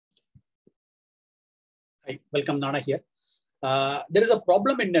Hi, welcome Nana here. There is a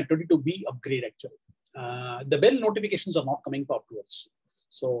problem in 22B upgrade actually. The bell notifications are not coming upwards.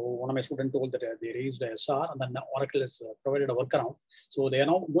 So one of my students told that they raised a SR and then Oracle has provided a workaround. So they are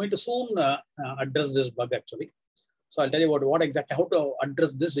now going to soon address this bug actually. So I'll tell you what exactly, how to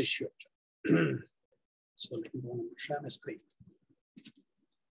address this issue. So let me share my screen.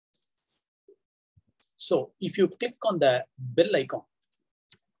 So if you click on the bell icon,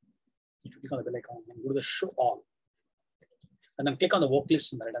 and go to the show all, and then click on the work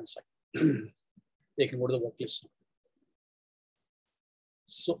list on the right hand side. They can go to the work list.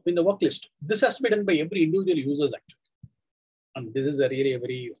 So in the work list, this has to be done by every individual users actually. And this is a really a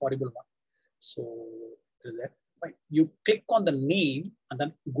very horrible one. So right. You click on the name and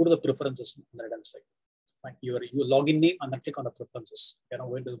then go to the preferences on the right hand side. Right. Your login name and then click on the preferences. You know,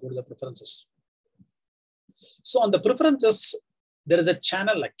 going to go to the preferences. So on the preferences, there is a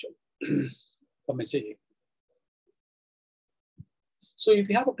channel actually for messaging. So if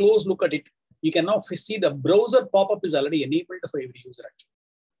you have a close look at it, you can now see the browser pop-up is already enabled for every user actually.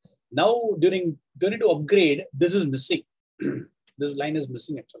 Now during to upgrade, this is missing. This line is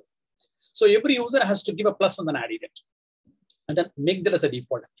missing actually. So every user has to give a plus and then add it and then make that as a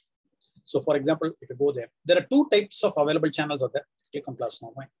default. So for example, if you go there are two types of available channels out there. Click on plus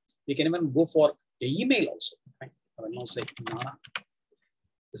now. Right? You can even go for the email also. Right? I will now say Nana.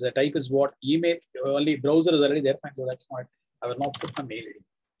 The type is what? Email, only browser is already there. Fine, so that's not. I will now put my mail ID.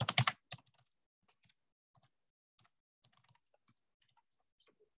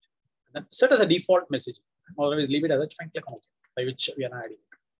 And then set as a default message. Otherwise, leave it as a fine, click on OK, by which we are not adding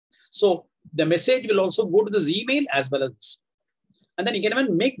it. So the message will also go to this email as well as this. And then you can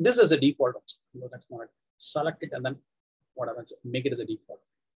even make this as a default also. No, that's not. Select it and then what happens? Make it as a default.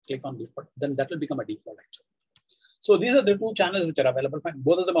 Click on default. Then that will become a default actually. So these are the two channels which are available. Fine.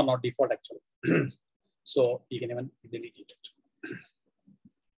 Both of them are not default actually. So you can even delete it.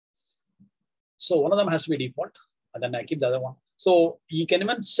 So one of them has to be default, and then I keep the other one. So you can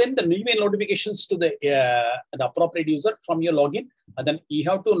even send the email notifications to the appropriate user from your login, and then you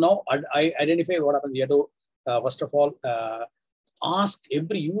have to now identify what happens. You have to first of all ask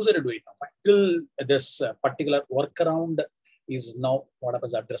every user to do it now, till this particular workaround is now what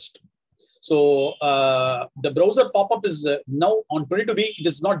happens addressed. So the browser pop-up is now on 22B. It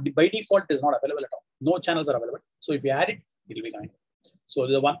is not by default. It is not available at all. No channels are available. So if you add it, it will be coming. So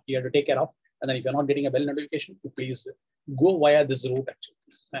the one you have to take care of. And then if you're not getting a bell notification, please go via this route actually.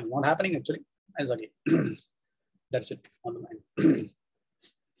 And what happening actually? And again, that's it on the line.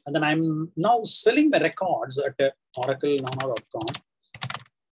 And then I'm now selling the records at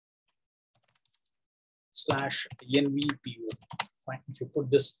oraclenana.com/NVPO. Fine. If you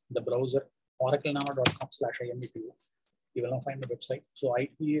put this in the browser, oraclenana.com/NVPO, you will now find the website. So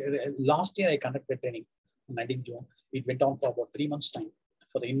last year I conducted training on 19th June. It went on for about 3 months' time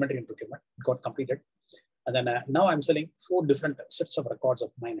for the inventory and procurement. It got completed. And then now I'm selling 4 different sets of records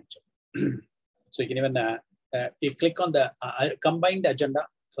of mine actually. So you can even you click on the combined agenda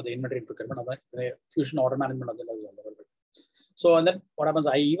for the inventory and procurement, the Fusion order management agenda is available. So and then what happens?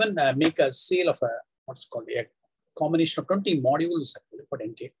 I even make a sale of what's called a combination of 20 modules actually for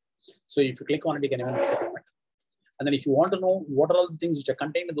 10K. So if you click on it, you can even make a payment. And then if you want to know what are all the things which are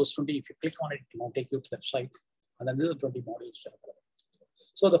contained in those 20, if you click on it, it will take you to that site. And then these are 20 modules.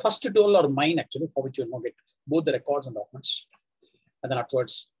 So the first 2 are mine actually, for which you will now get both the records and documents. And then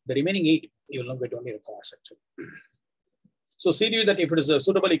afterwards, the remaining 8, you will now get only records actually. So see to you that if it is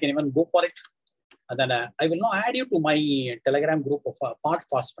suitable, you can even go for it. And then I will now add you to my Telegram group of part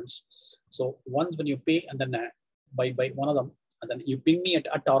participants. So once when you pay and then by one of them, and then you ping me at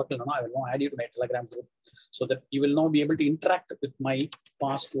Oracle, I will now add you to my Telegram group so that you will now be able to interact with my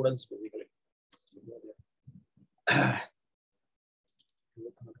past students basically.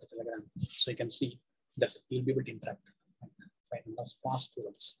 Telegram, so you can see that you'll be able to interact. That's past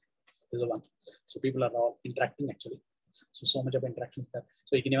students. This is the one. So people are all interacting actually. So much of interaction there.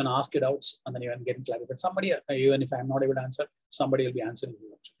 So you can even ask your doubts and then you can get clarified. Somebody, even if I'm not able to answer, somebody will be answering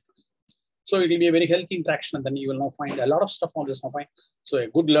you actually. So it will be a very healthy interaction, and then you will now find a lot of stuff on this now. Find so a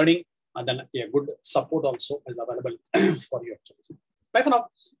good learning and then a good support also is available for you actually. Bye for now,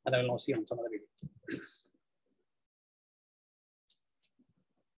 and I will now see you on some other video.